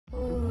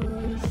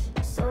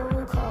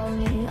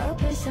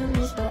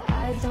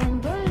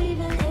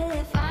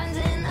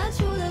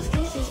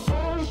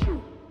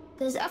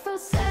felt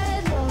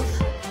sad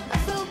love, I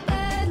felt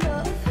bad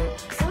love,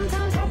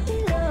 sometimes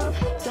happy love,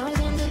 sometimes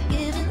end up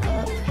giving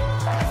up.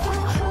 I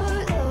felt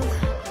hurt love,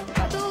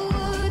 got the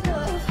word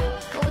love.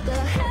 What the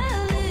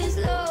hell is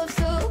love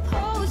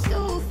supposed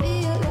to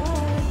feel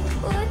like?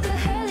 What the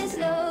hell is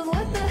love?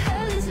 What the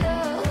hell is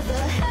love? What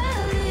the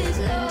hell is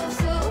love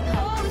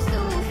supposed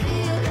to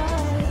feel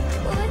like?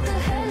 What the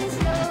hell is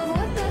love?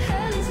 What the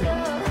hell is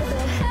love? What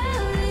the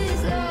hell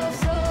is love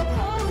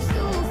supposed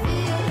to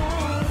feel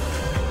like?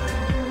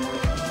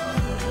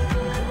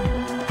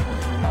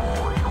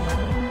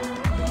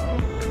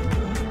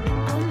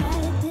 I'm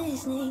mad at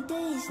Disney,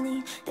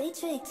 Disney. They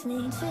tricked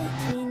me,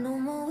 tricked me. No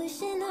more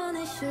wishing on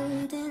a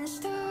shooting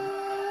star.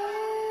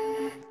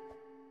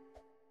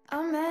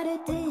 I'm mad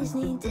at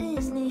Disney,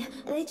 Disney.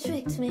 They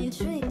tricked me,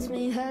 tricked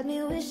me. Had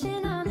me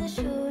wishing on a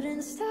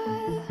shooting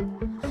star.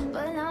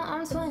 But now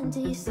I'm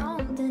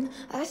 20-something.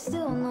 I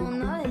still know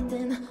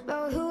nothing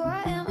about who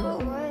I am or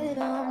what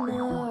I'm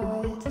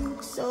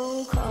not.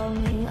 So call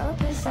me a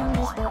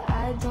pessimist, but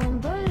I don't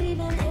believe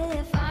in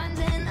it.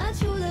 Finding a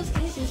true love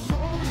case is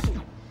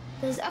bullshit.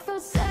 'Cause I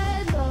felt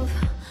sad love,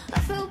 I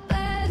felt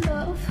bad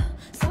love,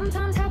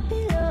 sometimes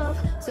happy love,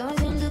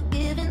 sometimes end up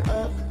giving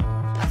up.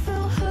 I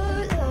felt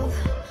hurt love,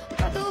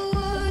 got the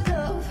word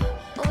love.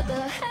 What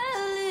the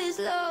hell is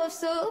love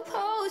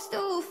supposed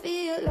to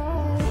feel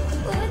like?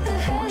 What the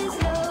hell is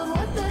love?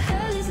 What the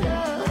hell is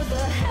love? What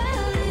the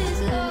hell is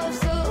love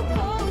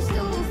supposed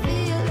to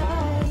feel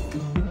like?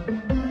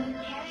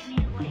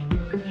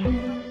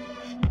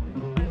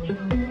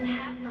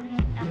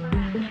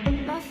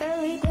 My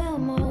fairy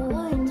grandma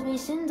warned me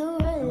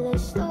Cinderella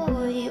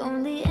story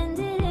only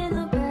ended in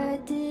a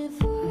bad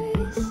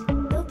divorce.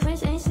 The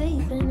prince ain't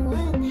sleeping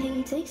when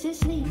he takes his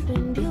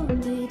sleeping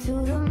beauty to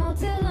the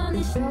motel on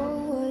his snow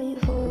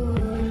white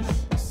horse.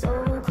 So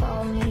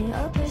call me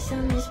a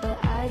pessimist, but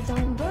I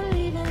don't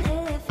believe in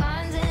it.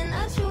 Finding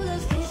a true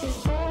love case is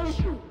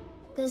bullshit.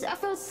 'Cause I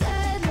felt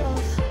sad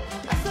love,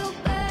 I felt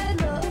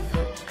bad love,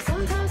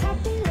 sometimes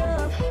happy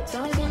love,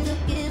 sometimes end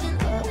up giving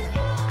up.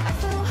 I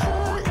felt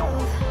hurt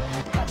love,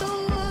 got the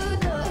word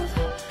love.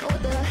 What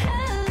the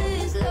hell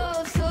is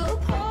love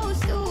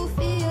supposed to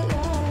feel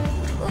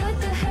like? What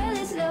the hell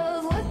is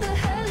love? What the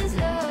hell is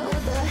love?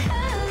 What the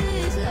hell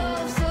is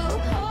love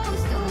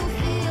supposed to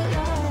feel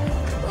like?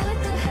 What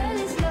the hell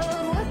is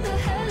love? What the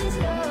hell is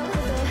love?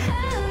 What the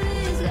hell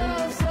is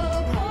love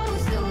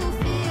supposed to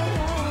feel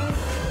like?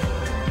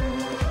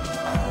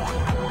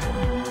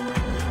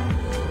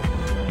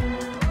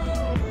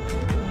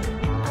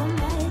 I'm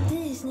mad at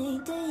Disney,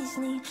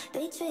 Disney.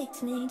 They tricked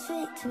me,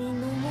 tricked me.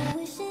 No more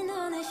wishing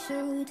on a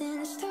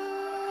shooting star.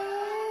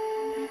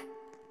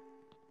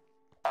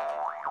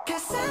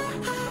 'Cause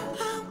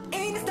I'm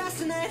in the stars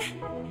tonight.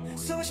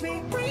 So watch me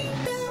bring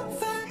the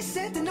fire,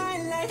 set the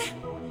night light.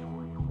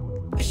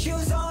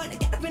 Shoes on,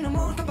 get up in the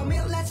mood, cup of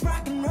milk, let's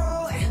rock and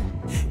roll.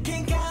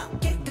 Kink out,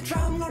 kick the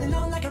drum, rolling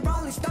on like a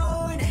rolling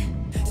stone.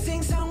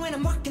 Sing song when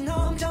I'm walking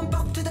home, jump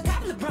up to the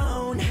top of the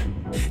brown.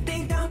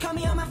 Ding dong, call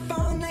me on my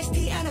phone, nice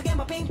tea, and I'll get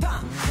my ping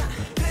pong.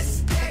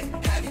 Let's get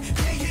heavy,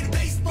 play hit the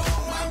baseball,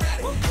 I'm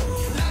ready.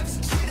 Life's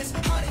sweet as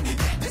honey,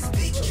 get this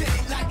beach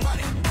treated like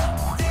money.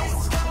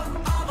 Disco,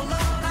 all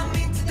alone, I'm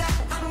into that,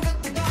 I'm good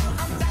to go,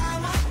 I'm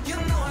down, you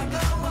know I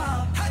go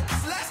up. Hey,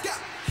 so let's go.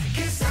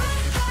 'Cause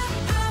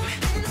I'm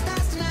in the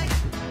stars tonight.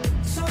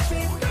 So if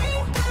we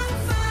bring the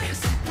fire,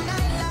 set the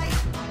night light.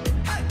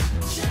 Hey,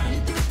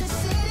 shining through the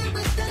city.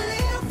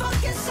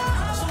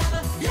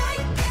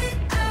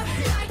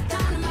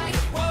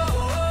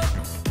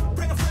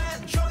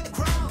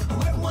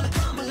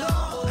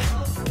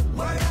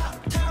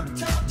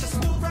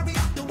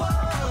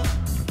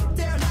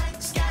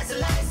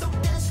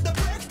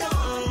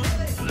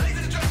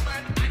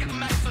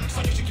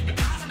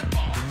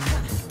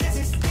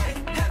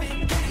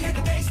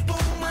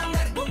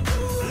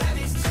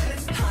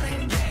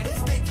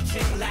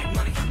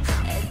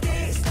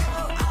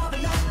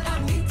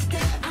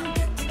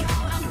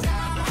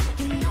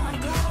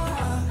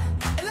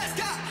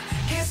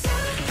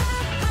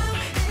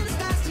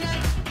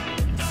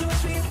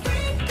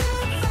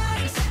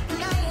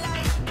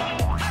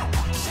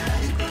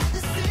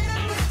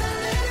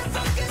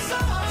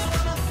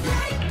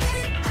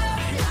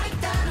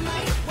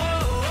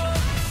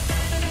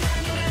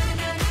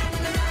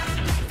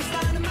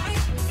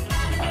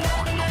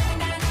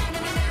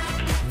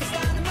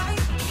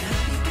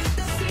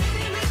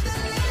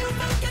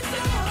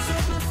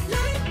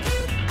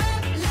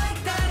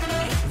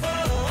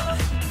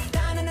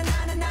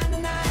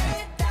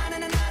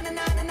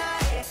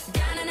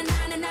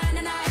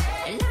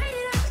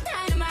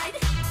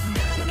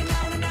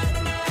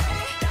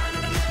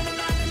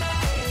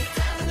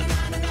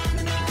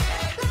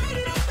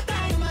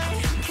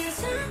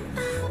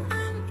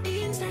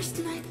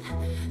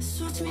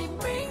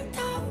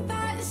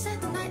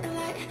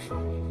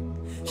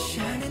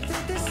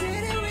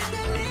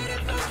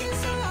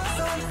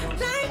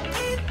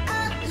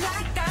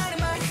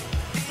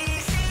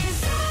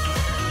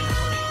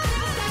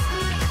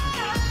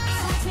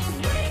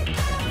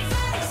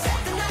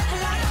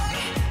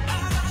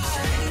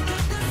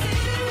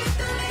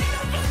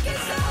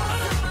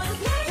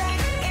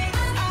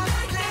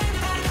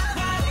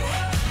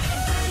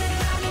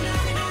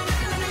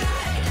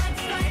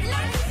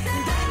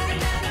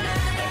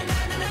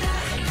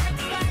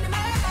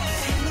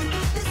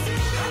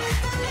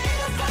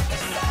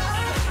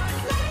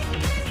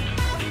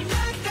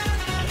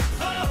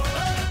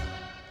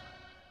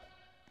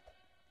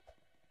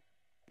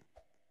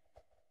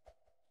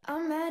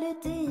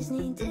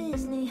 Disney,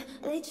 Disney.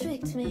 They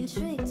tricked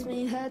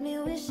me, had me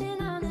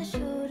wishing on a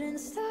shooting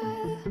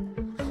star.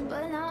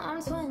 But now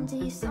I'm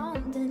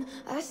 20-something,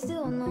 I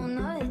still know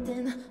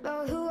nothing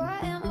about who I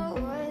am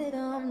or what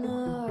I'm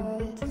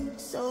not.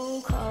 So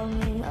call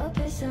me a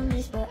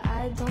pessimist, but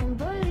I don't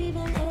believe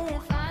in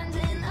it.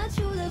 Finding a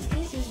true love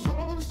kiss is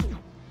bullshit.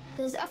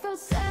 Cause I felt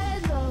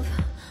sad love,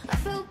 I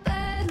felt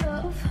bad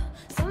love,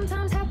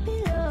 sometimes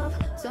happy love,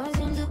 sometimes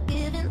ends up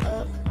giving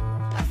up.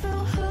 I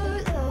felt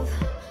hurt love,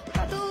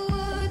 got the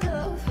word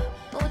love.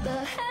 What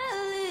the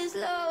hell is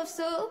love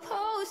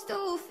supposed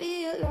to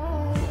feel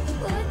like?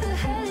 What the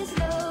hell is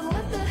love?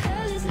 What the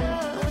hell is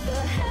love? What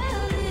the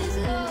hell is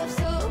love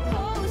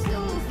supposed to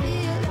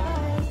feel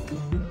like?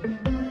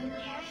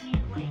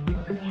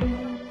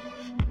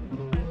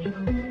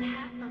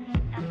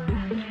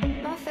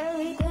 My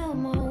fairy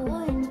grandma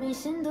warned me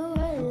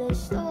Cinderella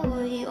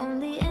story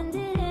only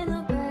ended in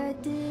a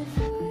bad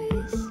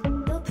divorce.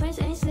 The prince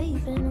ain't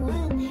sleeping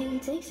when he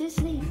takes his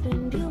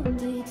sleeping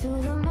beauty to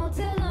the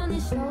motel on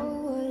his snow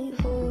white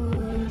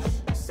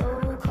horse.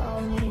 So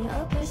call me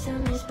a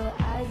pessimist, but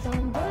I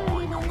don't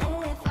believe in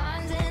it.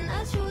 Finding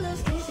a true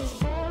love kiss is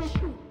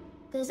bullshit.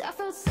 Cause I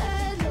felt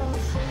sad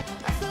love,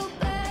 I felt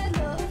bad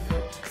love,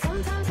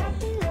 sometimes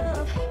happy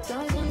love,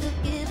 sometimes ends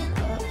up giving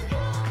up.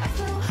 I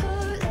felt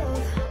hurt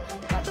love,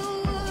 got the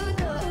word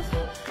love.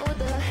 What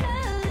the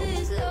hell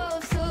is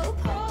love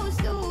supposed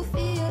to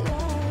feel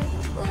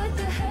like? What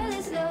the hell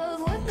is love?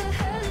 What the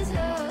hell is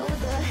love? What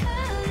the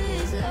hell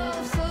is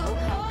love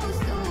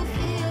supposed to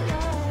feel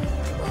like?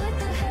 What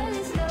the hell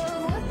is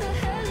love? What the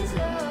hell is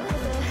love?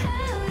 What the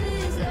hell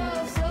is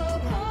love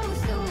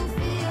supposed to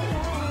feel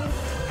like?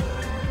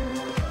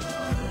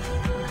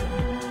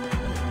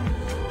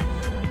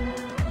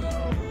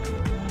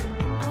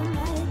 I'm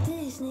at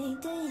Disney,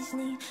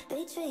 Disney.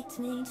 They tricked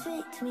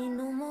me.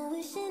 No more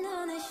wishing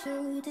on a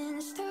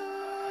shooting star.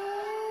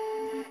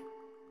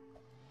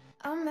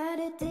 I'm mad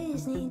at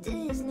Disney,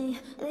 Disney.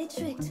 They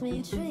tricked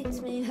me,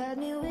 had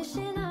me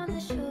wishing on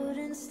a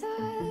shooting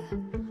star.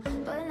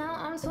 But now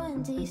I'm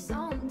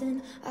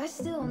 20-something, I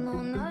still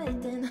know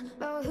nothing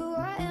about who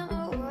I am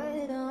or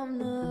what I'm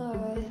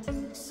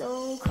not.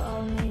 So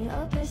call me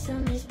a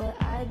pessimist, but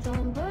I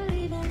don't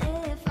believe in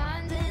it.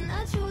 Finding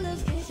a true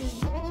love kiss is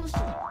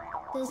bullshit.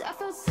 Cause I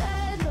felt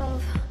sad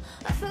love,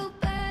 I felt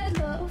bad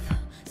love,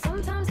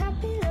 sometimes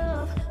happy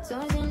love,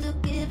 sometimes end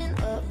up giving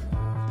up.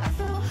 I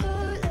felt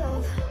hurt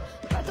love,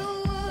 got the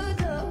word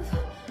love.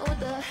 What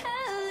the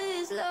hell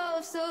is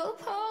love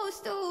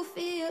supposed to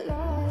feel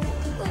like?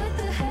 What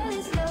the hell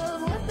is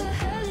love? What the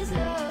hell is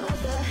love?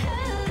 What the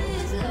hell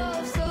is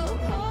love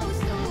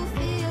supposed to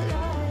feel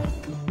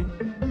like?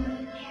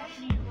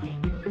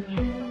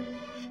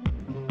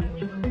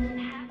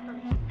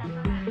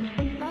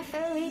 My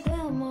fairy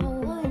grandma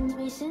warned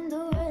me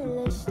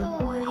Cinderella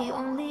story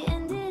only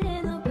ended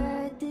in a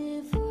bad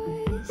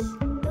divorce.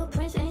 The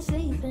prince ain't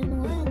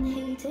sleeping when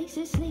he takes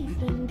his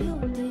sleeping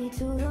beauty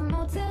to the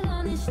motel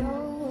on his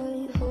snow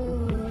white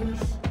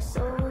horse.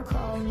 So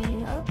call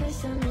me a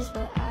pessimist,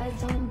 but I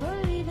don't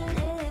believe in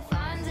it.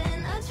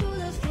 Finding a true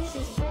love kiss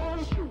is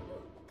bullshit.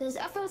 Cause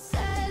I felt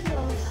sad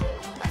love,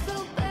 I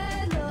felt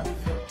bad love,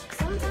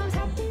 sometimes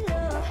happy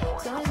love,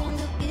 sometimes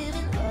end up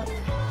giving up.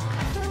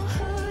 I felt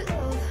hurt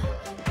love,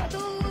 got the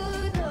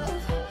word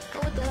love.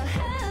 What the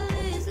hell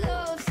is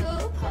love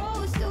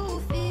supposed to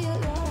feel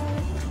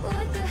like?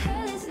 What the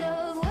hell is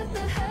love? What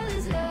the hell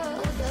is love?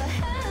 What the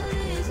hell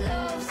is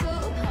love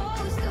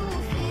supposed to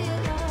feel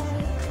like?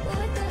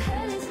 What the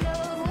hell is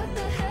love? What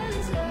the hell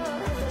is love?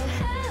 What the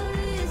hell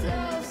is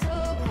love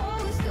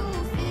supposed to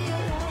feel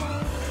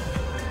like?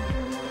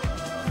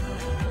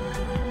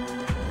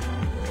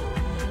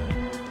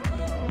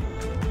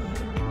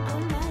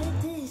 I'm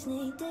at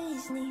Disney,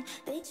 Disney.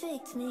 They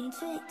tricked me.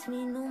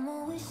 No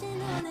more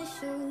wishing on a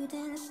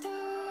shooting star.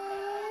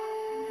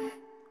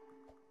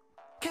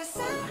 Cause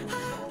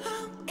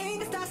I'm in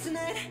the stars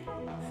tonight.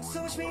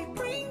 So watch me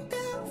bring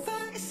the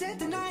fire, set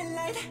the night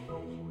light.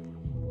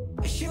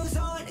 Shoes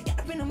on, get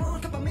up in the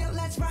moon, cup of milk,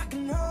 let's rock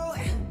and roll.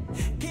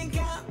 Kick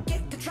out,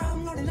 get the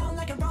drum rolling on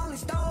like a rolling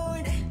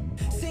stone.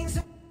 Sing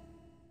some.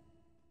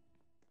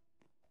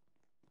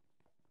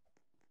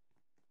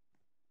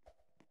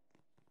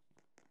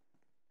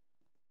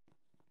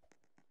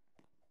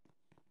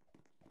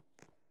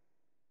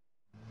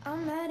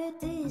 I'm mad at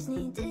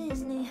Disney,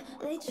 Disney.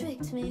 They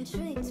tricked me,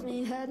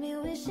 had me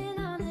wishing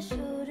on a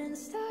shooting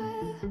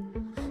star.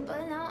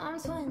 But now I'm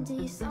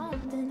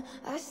 20-something,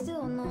 I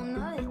still know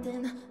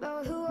nothing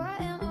about who I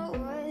am